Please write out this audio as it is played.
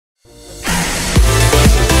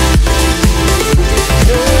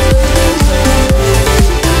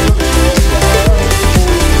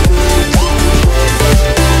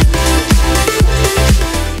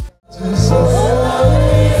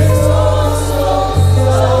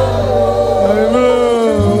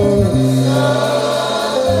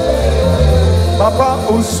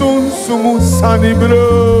sumu sani bro.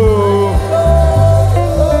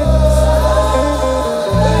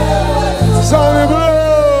 Sani bro.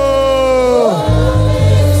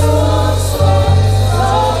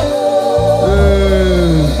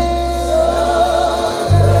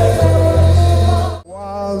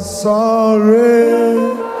 Sorry,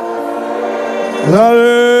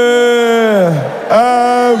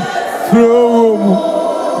 I'm through.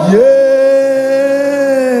 Yeah,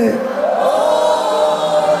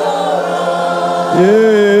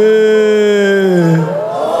 yeah.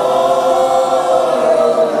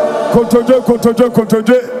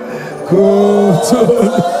 Contoje.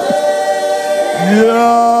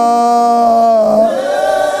 Yeah.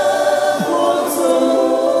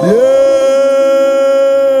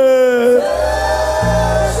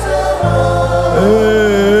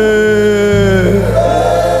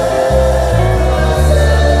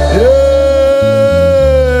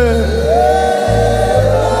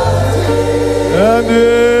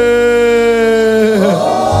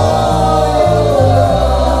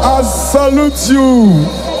 Salute you.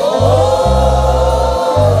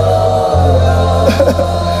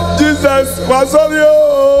 Jesus was on you.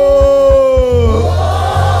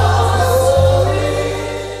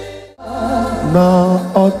 Na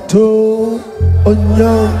auto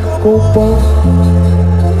onyankopo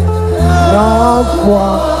na kwa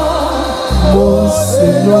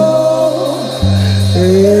mosino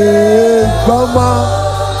kama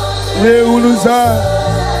reuluza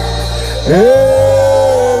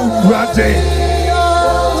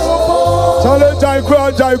challenge I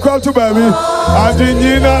cry to baby.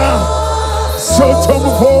 Adinina so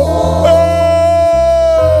tomfo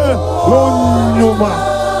onyuma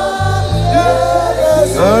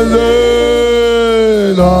alena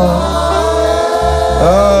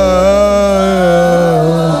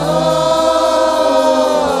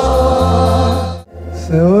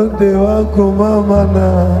se onde wa kumamana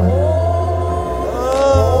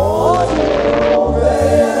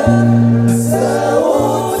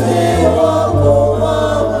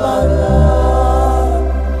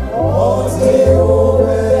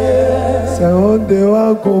de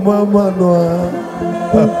wa koma manoa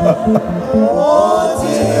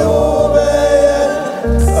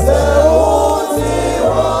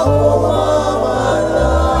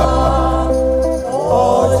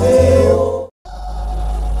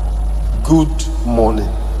good morning.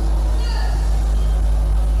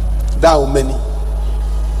 Thou many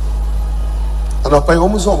and I pay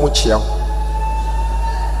almost so much here.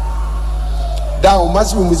 Thou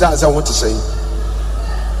must be as I want to say.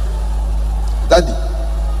 Daddy,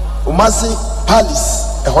 umasi palace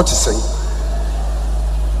a hot say.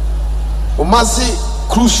 Umasi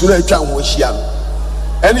cruise you can wash yan.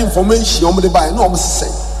 Any information on the buy no almost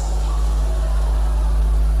say.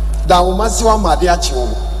 That umasi wa madiachi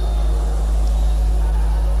woman.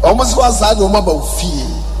 Almost was I no about fee.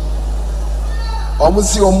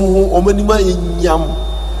 Almost omanima yam.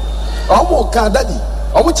 Almost daddy.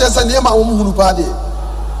 Almost just a name I won't party.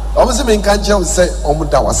 Almost mean can't you say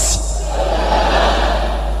omudawasi.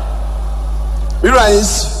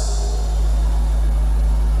 Rise,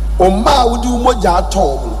 Oma would do moja at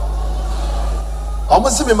all.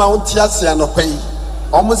 Almost see me mount Tiasi and pay.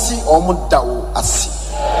 Almost see Omudao asi.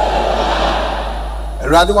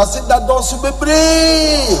 Rather was it that those who be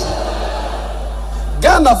brave.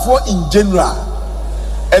 Ghana for in general,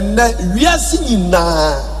 and we are singing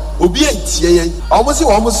na obedient.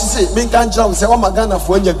 Almost say, me can't jump, say, oh my Ghana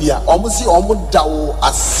for Yabia. Almost see Omudao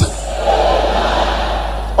asi.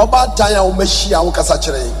 Oba tanya umeshia ukasa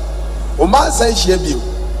chere uma sai hie bio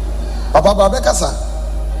papa baba kasa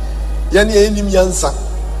yani enim yansa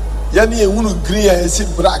yani ehunu green ya esi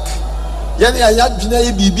black yani ayadwina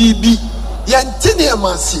ye bibibi yantine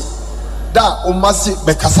amasi da umasi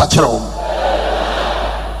be kasa chere um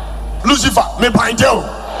Lucifer me paintel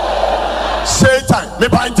Satan me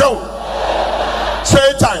paintel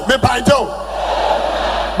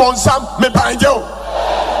Bonsam me paintel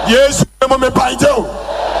Yes me paintel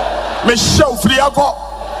me show free ako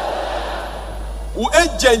u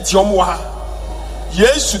agent yomwa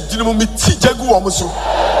Yesu dinu me tijagu omuso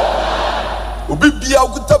obi bia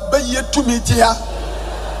okuta baye tumi tia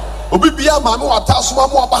obi bia ma me wata soma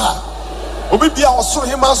mo aba ha obi bia osoro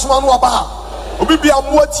hima soma no aba ha obi bia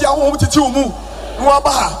mo tia ho titi omu no aba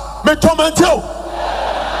ha me tormentel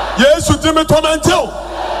Yesu di me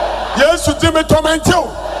tormentel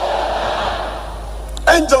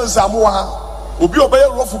angels amwa obi obeye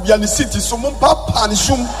rofu bia ni city so mo papa ni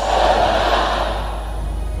sum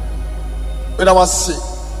when I was sick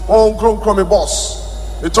on kron me boss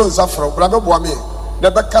me ton zafra bra me boa me na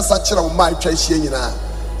be kasa kire o ma atwa hie nyina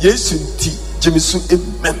Yesu nti jimisu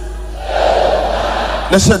amen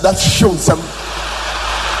Let's say that shows some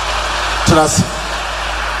trust.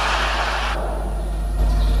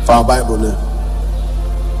 For our Bible, 2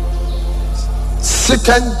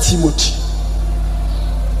 Timothy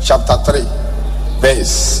chapter 3,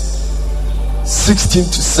 verse 16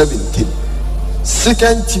 to 17. 2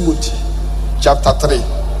 Timothy chapter 3,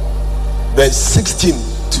 verse 16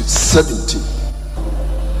 to 17.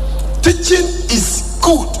 Teaching is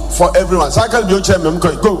good for everyone. So I can be your chairman.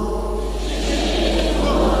 Go.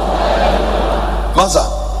 Master,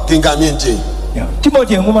 King Gamiente.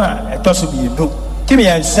 Timothy Muma, a toss of you. Timmy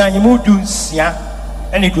and San, you move to Sia,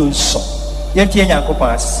 and it goes so. Yet, Yanko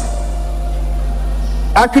pass.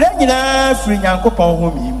 I couldn't enough free Yanko Pon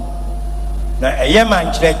home. Now, a young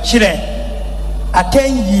man, children, a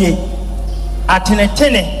 10-year, at a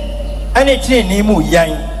 10, and a 10 name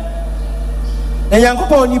young. The Yanko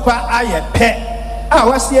Pon Nipa, I a pet. I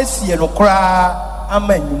was yes, no cry, a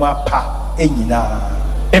man, you ma pa,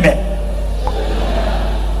 amen.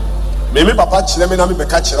 Maybe Papa Chileme na me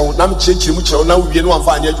catch you, na me chechi mu chero na wie no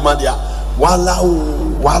amfa anya adwuma dia. Wala.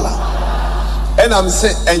 And I'm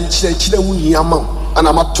say enchire mu hia ma.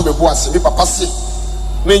 Ana ma to me bo ase me papa se.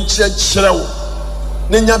 Me enchire wo.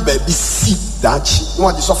 Na nya ba bi si daachi. No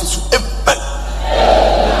ade so fisu eba.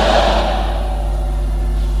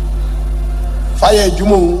 Fire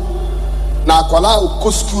adwuma na akwala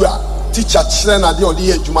ko school a teacher chire na de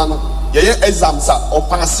odi adwuma no. Ye exams a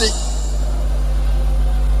opase.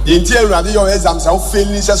 The interior of your exams are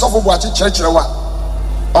failing. Says of what church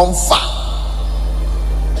on fire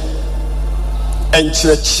and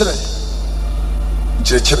church.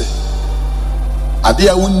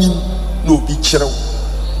 Adia unim no be chero.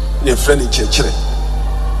 Ne friend church.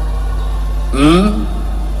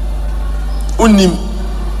 Unim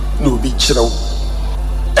no be chero.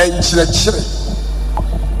 And church.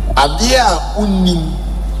 Adia unim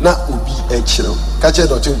na obi echiro kache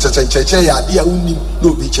do cheche ya dia unim na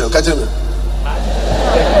obi echiro kache me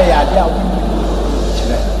ya dia unim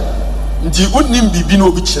ndi unim bibi na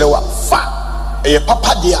obi chire wa fa e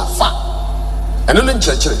papa dia fa eno no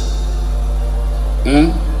nchechire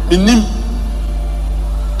minim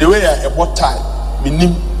the way I bought tie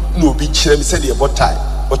minim na obi chire me said e bought tie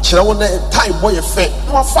o chire wo na tie boy e fe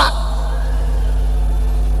no fa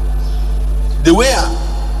the way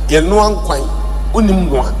ye no ankwan unim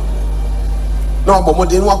no na obomo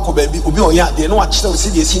de no akoba bi obi oya de no akire o se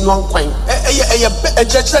de si no ankwan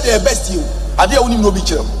chire de best you ade a unim no bi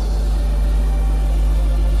kire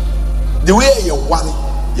the way you worry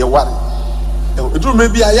eduru me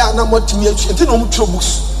bi aya na motimi atu enti no mutro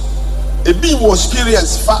books e bi wo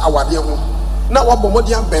experience fa awade ho na wabomo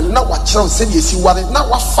de amben na wakire o se de si worry na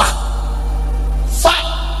wafa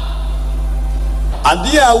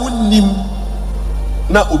ade a unim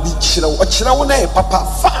na obi chira wo na e papa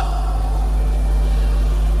fa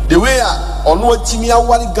the way ono atimi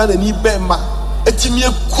awari Ghana ni bema atimi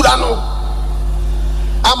ekura no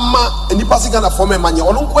ama enipa se Ghana for me manye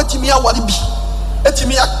ono nko atimi awari bi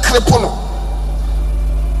atimi akrepo no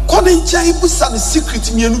kone ncha ibusa ne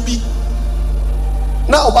secret mienu bi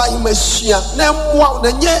na oba yi masua na moa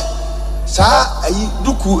na nye sa ayi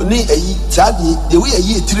duku ni ayi tabi the way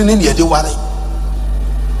ayi etiri ne ne de ware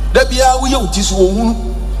da bia wo ye utiso wo hunu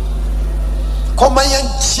koma yan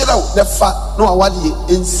chiraw na fa no awade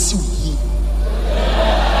ensi yi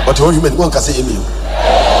but all human one can say amen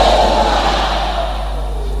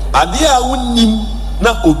adia unim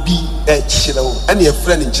na obi e chiraw ene e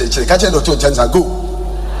friend nchire ka che do to chanza go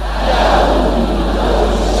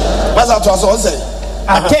maza to so say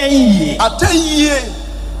atenyi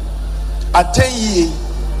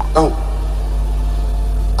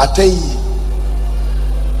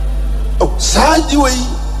oh sadi we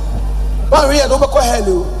we do be ko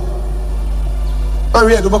hello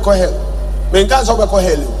we do be ko hello men kan so be ko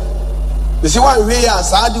hello they say we ya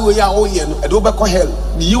sadi we ya o ye no do be ko hello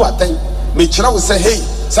me you aten me kira wo say hey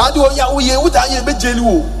sadi we ya o ye wo da ye be jeli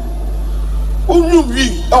wo onum wi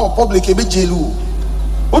e o public e be jeli wo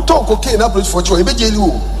o to cocaine na police for e be jeli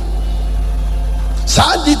wo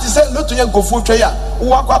sadi ti say lotu ye gofo twa ya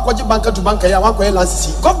wo akwa akwaje banka to banka ya wa kwa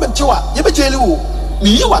license government chiwa ye be jeli wo me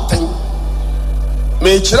you aten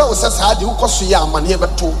me kira wo say sadi wo koso ya amane be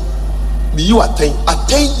to me you aten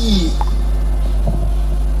yi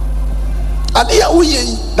ade ya wo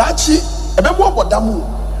ye dachi ebe mo obodamu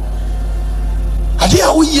ade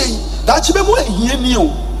ya wo ye dachi be mo ehie ni o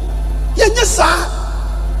ye nye sa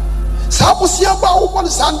bosia ba wo bon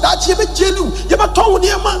sa dachi be jelu ye be to wo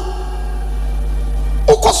ne ma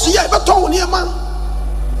o koso ya be to wo ne ma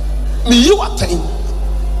me you aten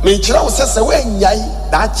me kira wo say we nyai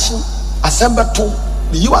dachi asem be to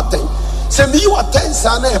me you aten say me you aten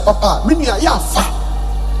sa na e papa me nua ya fa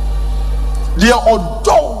deɛ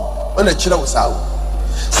ɔdɔ ɛna kyerɛ wo saa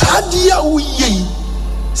adeɛ a woyɛ yi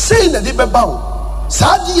sei na de bɛba wo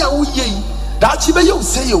saa adeɛ a woyɛ yi daakye bɛyɛ wo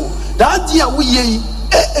sei o daakye a woyɛ yi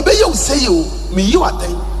ɛbɛyɛ wo sei o meyi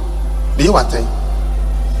watɛn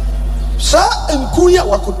saa nku yi a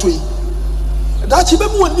wakoto yi daakye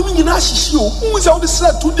bɛmu w'anim nyinaa ahyehye o wohu sɛ wode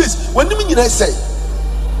sra 2 days w'anim nyinaa sɛ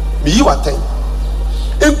meyi watɛn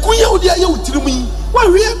nku yi a wode ayɛ wo tirim yi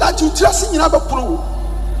woahwɛ daakye wo tiri ase nyinaa bɛporo wo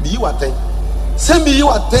meyi watɛn sɛ meyi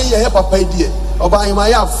watɛn yɛ papa yi deɛ ɔbaa ahema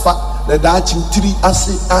yɛ afa na daakye wo tiri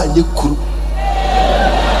ase anyɛ kuru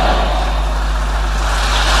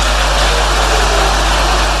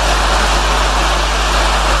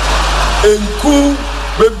nku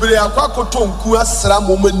bebree akɔ akoto nku asra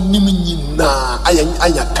mo manim nyinaa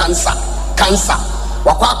anya cancer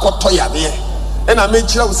wakɔ akɔtɔ yadeɛ ɛna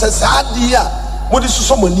mekyerɛ wo sɛ saa adeɛ a mode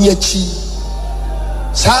susɔ mo ani akyi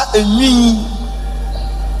saa enwi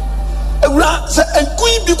ewura sɛ nku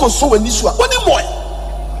yi bi kɔ so w'ani so a wɔne mmɔe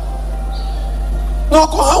na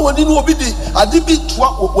ɔkɔ ha w'ani no obi de ade bi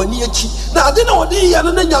toa w'ani akyi na ade na wɔde yɛ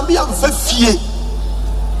no na nyame amfa fie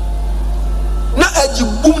na agyi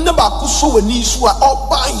bum na baako so w'ani so a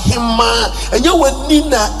ɔba hema ɛnyɛ w'ani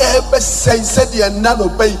na ɛbɛsɛn sɛdeɛ nna no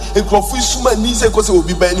bɛyi nkurɔfo yi suma ani sɛ kɔ sɛ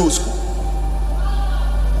obi bɛn ne wɔ sukuu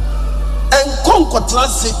nkɔtena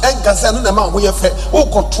se ɛnkasa no na ma ho yɛ fɛ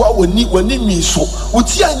wokɔtoa w'ani mi so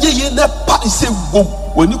woti anyɛ yie na pa sɛ bom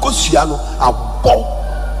w'ani kɔsua no abɔ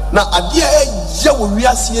na adeɛ ɛyɛ wɔ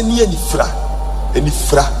wiase ani anifira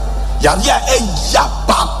yare a ɛyɛ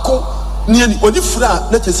baako ne ani onifira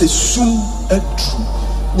na kyɛ sɛ sum aduru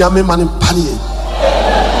nyame ma ne mpane yɛ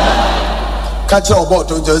ka kyerɛ ɔbɔ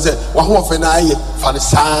ɔtɔ nkyɛn sɛ wahoɔfɛ no ayɛ fa ne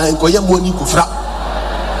saa nkɔyɛ mo ani kɔfira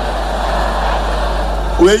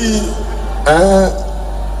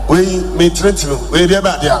wei metrɛtiri wei deɛ bɛ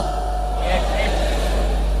adeɛ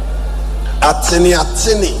a atene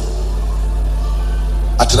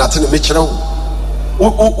mekyerɛ wo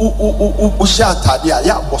wohyɛ atadeɛ a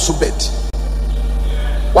yɛ abɔ so bed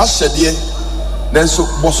wahyɛ deɛ nanso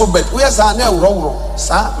bɔ so bed woyɛ saa na ɛworɔworɔ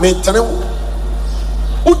saa metere wo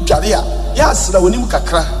wodware a yɛ asra w'anim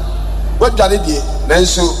kakra wodware deɛ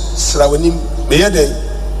nanso sra w'anim meyɛ dɛn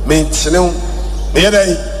metene wo meyɛ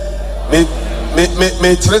dɛn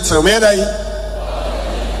me tere me dai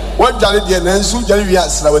what jare dia nansu jare wi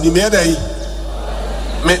asra wani me dai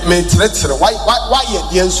me tere why ye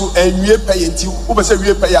dia nsu anwie pay enti wo be se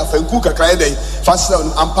wie pay afanku kakra dai fasra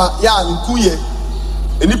ampa ya nku ye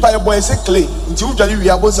enipa ye boy se clay enti wo jare wi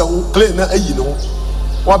abosa wo clay na ayi no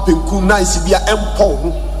wa penku nice bia empo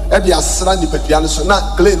ho e dia asra ni padua no so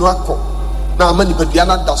na clay no akọ na ama ni padua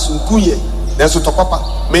na da so nku ye na so to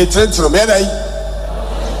papa me tere me dai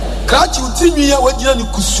krachi utinwi ya wajina ni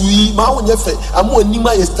kusui ma wonye fe amu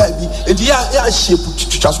anima ye style bi enti ya shape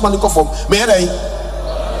twasoma ni kofom me yɛdai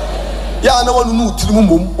ya na wonu nu tiri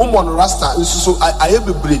mum ummo no rasta nsuso aye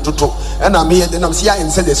bebre toto na me yɛ de nam se ya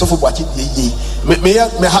ense de sofo boakye ye me ya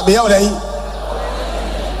wodai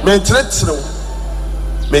me tretre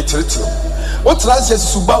o transe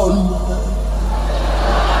suba onu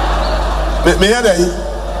me yɛdai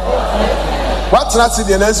what transe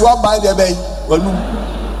de na so wa buy de bɛn wanu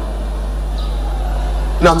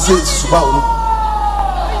nam se suba onu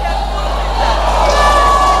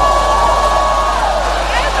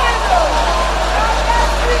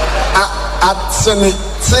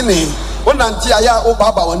atene wonanti aya o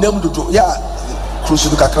baba wonam dodo ya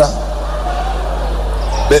krusu kakra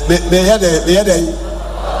me yede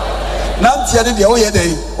nanti ade de o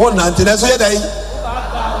yede wonanti na so yede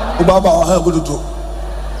o baba o ha dodo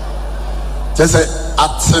sese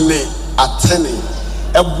atene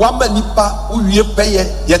ebuama nipa uwie peye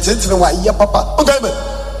ye tentene wa ye papa okay me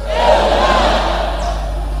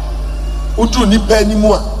utu nipa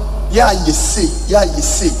animu a ya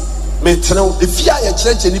yese me tene efia ye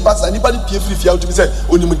cheche nipa sa nipa ni pie fia utumi se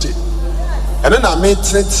onimje ene na me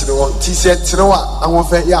tene wo ti se tene wa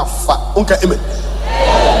ahofɛ ya fa okay me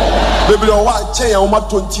bebele o wa chen ya o ma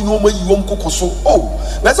 20 no ma yiwom kokoso oh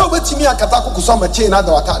na se obetimi akata kokoso ma chen na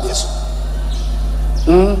da wata de so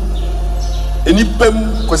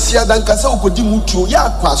enipem kwasia danka sɛ ukodi mutuo ya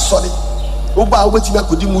akwa asɔre oba obetimi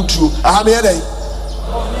akodi mutuo aha me yɛdai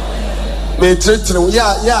me tretre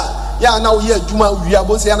ya na wo yɛ adwuma wi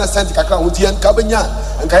abose ya na sent kakra ho tie nka benya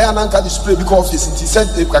nka ya na nka display bi ko office nti sent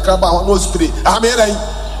kakra ba no spray aha me yɛdai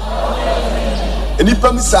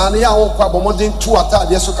enipem saa na ya wo kwa bomoden to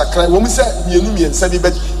atade so kakra wo mi sɛ miensa bi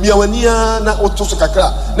bet miawania na oto so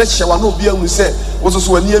kakra na hyewa na obi anu sɛ wo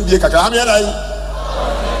so wania bie kakra aha me yɛdai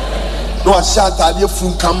no ashata ali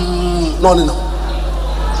funkam no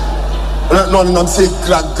say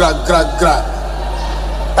gra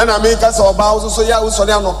And I make us about so ya was on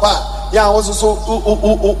no pa. Ya was so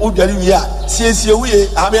Ujaria. See, we,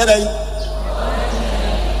 I mean,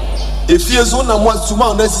 if you so na mo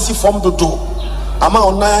tuma na sisi form do do ama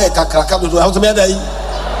ona e kakraka do do how to me dai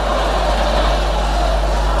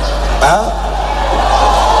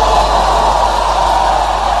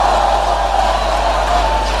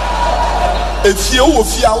if you wo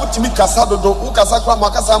fia wotimi kasa do do wo kasa kwa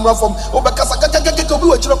makasa amra form wo be kasa kaka obi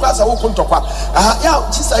wo chiro kwa sa wo kontokwa ya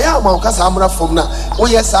chisa ya ma kasa amra form na wo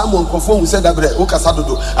yes am nkofo hu se dabre wo kasa do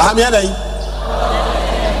do me dai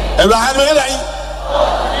Abraham me dai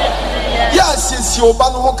ya sisi oba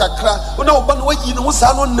no ho kakra una oba no wayi no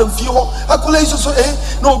sa no nam fie ho akola iso so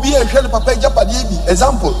na obi e hwe no papa japade bi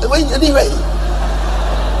example anyway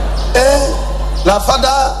la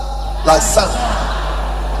father la son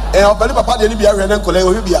obali papa de ni bia hwe na kola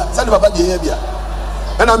o bia sa ni papa de ye bia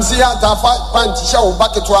and I'm see ya ta pant sha o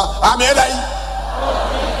baketwa ame dai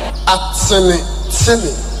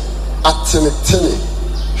atene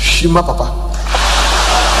shima papa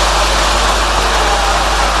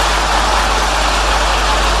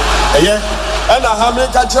and I have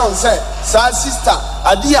make a chance say, sister,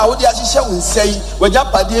 a dear, what the Ashisha will say, when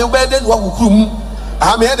Japadi, where then what will come?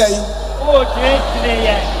 I am here. Oh,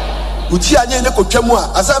 Uchi, I never could come more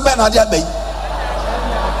as a man had bay.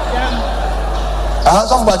 I have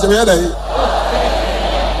some bad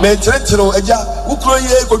may Trentino, a jar, who cry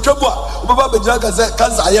a cochoma, Baba Jaga said,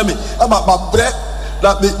 Cancer, I am about my bread,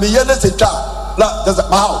 not me, yellow, not does a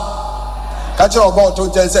bow. Catch your about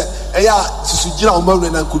to say, Aya, Sujina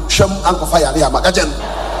Morin and could chum Uncle Fire, Magajan.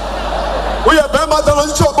 We are very much on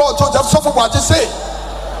your about to have suffered what you say.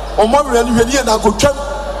 Or Morin and Union and could chum.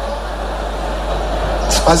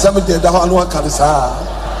 I summoned the Dahano Kanasa.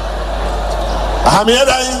 I'm here.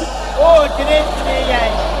 Oh, today.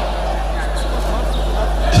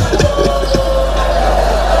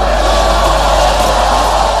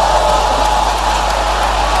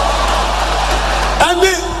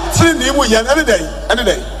 Any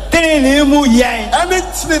day.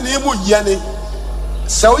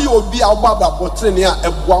 So you will be our Baba for training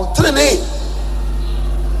about training.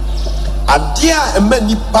 A dear and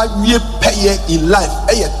many pay in life,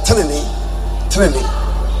 training.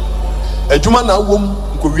 A Jumana woman,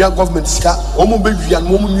 Korean government ska, Omobian,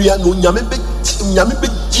 Yami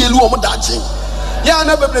Kilu Omodachi. Ya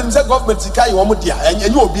never been the government ska, Omodia, and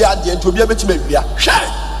you will be at the end to be able to make me a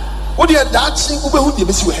shine. What do you dancing over who they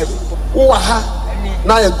miss you heaven? Oh, aha,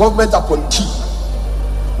 now a government upon tea.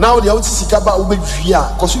 Now the old Sikaba will be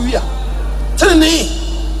via, because we are. Tell me,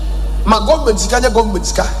 my government, government,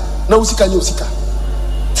 no Sika, no Sika.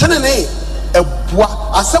 Tell me, a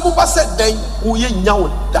bois, as some of us said, then we ain't now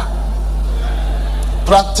that.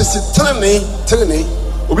 Practice it, tell me,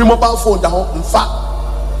 Obi mobile phone down, in fact.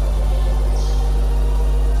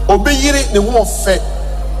 Obey it, the woman of faith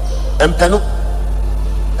and penal.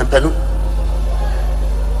 And Penu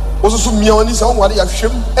also Mioni, some what I have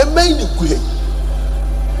shim and made it quick.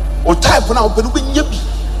 Or type now, but we yappy.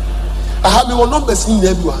 I have your numbers in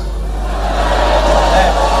everyone.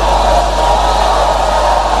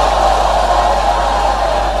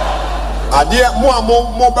 I dear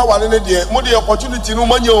more power than a dear, more the opportunity no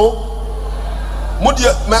money. More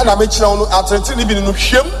dear man, I make sure after living in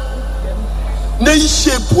shim. Nay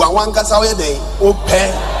shape one gas away day, or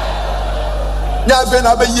pay. Never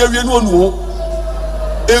have a year in one who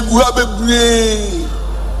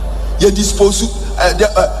you dispose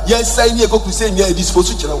yes, I near go to say near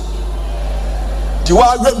disposition. Do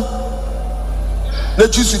I rem?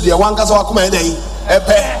 Let you see the one gas or come a day, a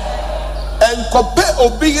pair and compare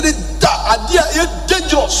obeying that idea is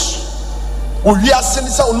dangerous. We are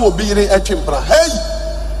sending someone obeying a temper. Hey,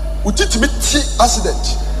 we did meet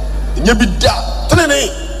accident. And you be that.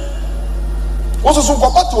 Also, some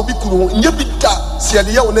papa to be cool, and you be that, see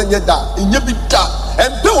the young and yet that, and you be that,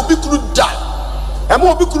 and Bill be cool that, and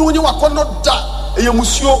more be cool when you are not that, and you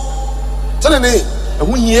monsieur, tell me,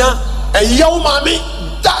 and we hear a young mammy,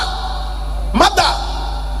 that, mother,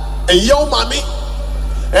 a young mammy,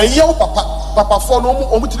 a young papa for no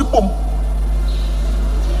more to the boom.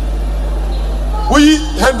 We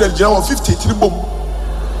 100 general 50 to the boom.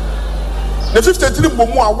 The 50 to the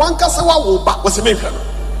boom, one casawa back was a mission.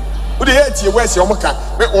 Would the head where's your maca?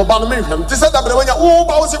 Obama Miriam. This said that when you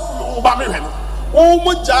was Obama Miriam. Oh,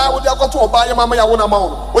 Muja would have got to buy your mamma one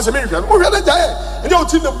amount. Was a Miriam. Oh, you're a giant. And you'll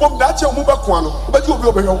see the bomb that you'll move back one, but you'll be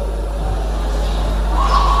over here.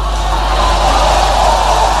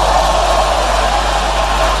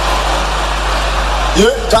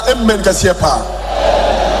 Yeah, men can see a power.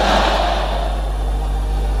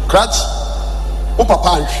 Cratch. Oh,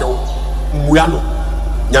 papa, and show Muyano.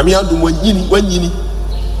 Yamian do when yini.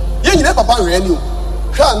 Yen nyina papa hwe ani o.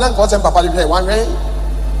 Hwa na nko sem papa de hwe wan hwe.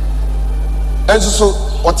 Enso so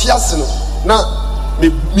otia se no na me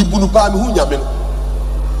bunu pa me hu nyame no.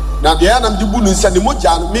 Na de na me de bunu nsa ne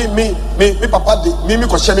mogya no me papa de me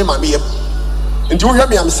ko hye me ma me yem. Nti wo hwe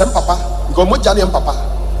me am sem papa, because mogya ne am papa.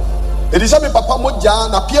 Edi se me papa mogya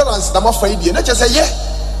na appearance na mafa idie na che se ye.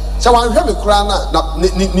 Se wan hwe me kura na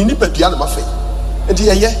ni nipadua na mafa. Nti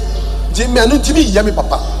ye je me anu timi ye me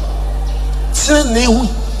papa. Tene ne hu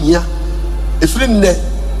hia. Efiri ne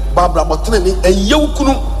babra botene ne eye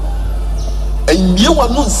wukunu. Enye wa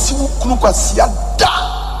no nsi wukunu kwasia da.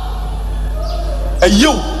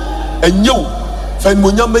 Enye fa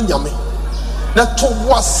monyam nyame. Na to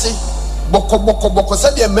wase boko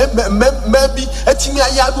se de me bi atimi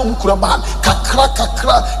aya do mkura ba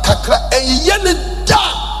kakra eye ne da.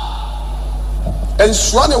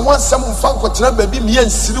 Ensua ne wansam mfa nkotena ba bi me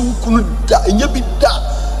ansiri wukunu da enye bi da.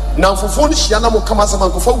 Na mfofo no hia na mo kama sama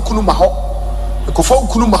nkofo wukunu ma ho. Nkofo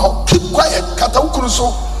wukunu ma ho. Keep quiet kata wukunu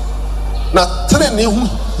so. Na tene ne hu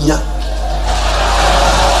hia.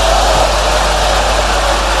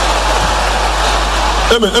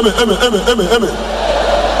 Amen.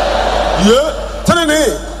 Yeah,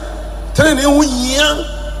 tene ne hu hia.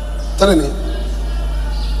 Tene ne.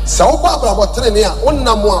 Sa wo ba bra bo tene ne a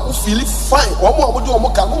wonnam a wo feel fine. Wo mo amode wo mo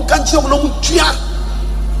ka mo kan chie mo no mu tua.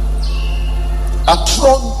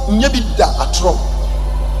 Atro nya bi da atro.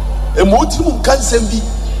 E mo ti mu kan sem bi.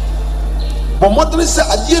 Bo modere se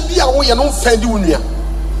ade bi a wo ye no mfandi wo nua.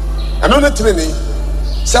 Ano ne tene ne.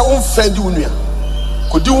 Se wo mfandi wo nua.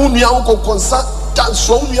 Kodi wo nua wo konkonsa.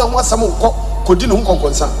 Tanso wo nua ho asam nko kodi no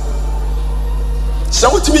konkonsa. Se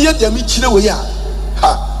wo timi ye de mi kire we ya.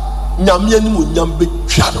 Ha, nyame ani mo nyam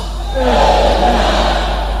betwa no.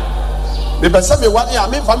 Me besa me ware a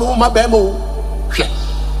me fa me ho ma ba mo. Hwe.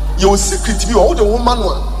 Your secret bi wo de wo ma no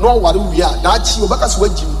a no ware wi a na achi obaka so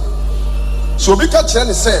wagim. So obi ka kire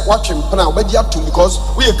ne say watwem pena obadi atum because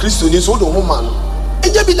we are Christian so do ho ma no.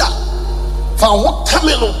 Eje bi da. Fa ho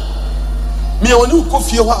kame no. Me oni ko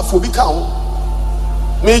fie ho afo bi ka ho.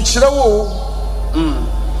 Me kire wo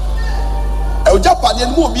e oja pade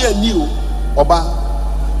no obi ani o oba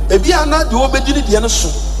ebi ana de obedi ne de no so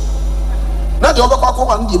na de obekwa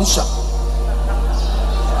akwa no de no sha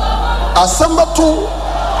asambato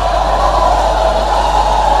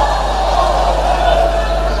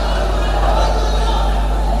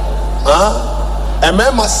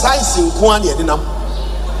emema size nko an de nam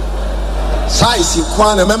size nko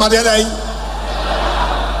an emema de dai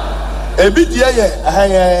ebi die ye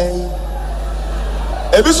ayay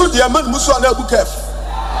ebi so die man muso na bukef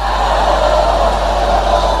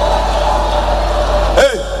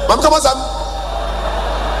mam kama sam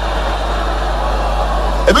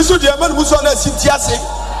ebi so die man muso na sintiase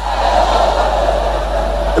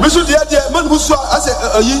ebi so die man muso ase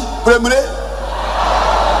ayi premure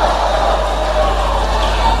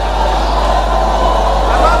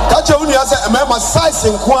kache uni ase emema size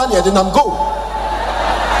nko an ye de nam go.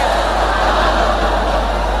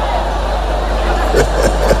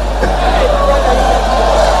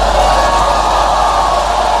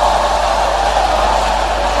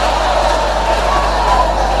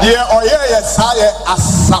 Yeah, oh yeah, say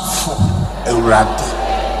asafo ewrade.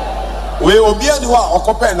 We obi ani wa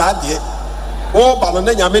okope na ade. O ba no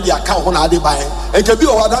na nyame de aka ho na ade ban. Enka bi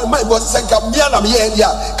o wa da mai bo senka bia na me ye dia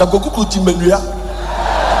ka gokuku timanua.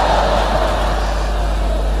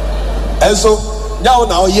 Enso nyawo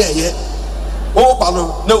na o ye. O ba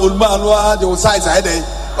no na olma no a de o size I dey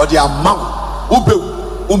o de amam. Umbew.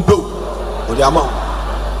 O de amam.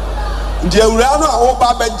 Ndi ewura no a o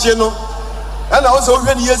ba beje no. And I also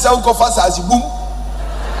when years uncle as boom.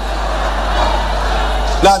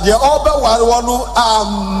 Now the other one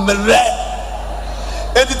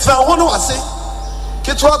and it's now one was say,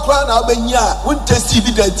 Ketwa crown Albania, won't test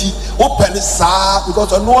evidently, open sa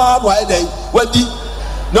because on one why they were the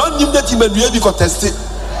non knew that he may be contested.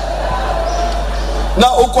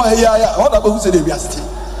 Now, Okoya, all about who said they were still.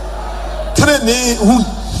 Trene who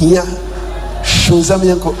here shows a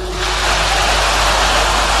miracle.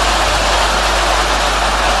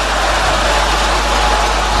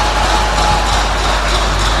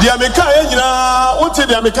 The American, what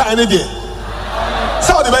the American idea?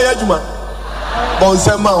 So the Bayajuma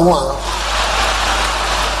Bonsema.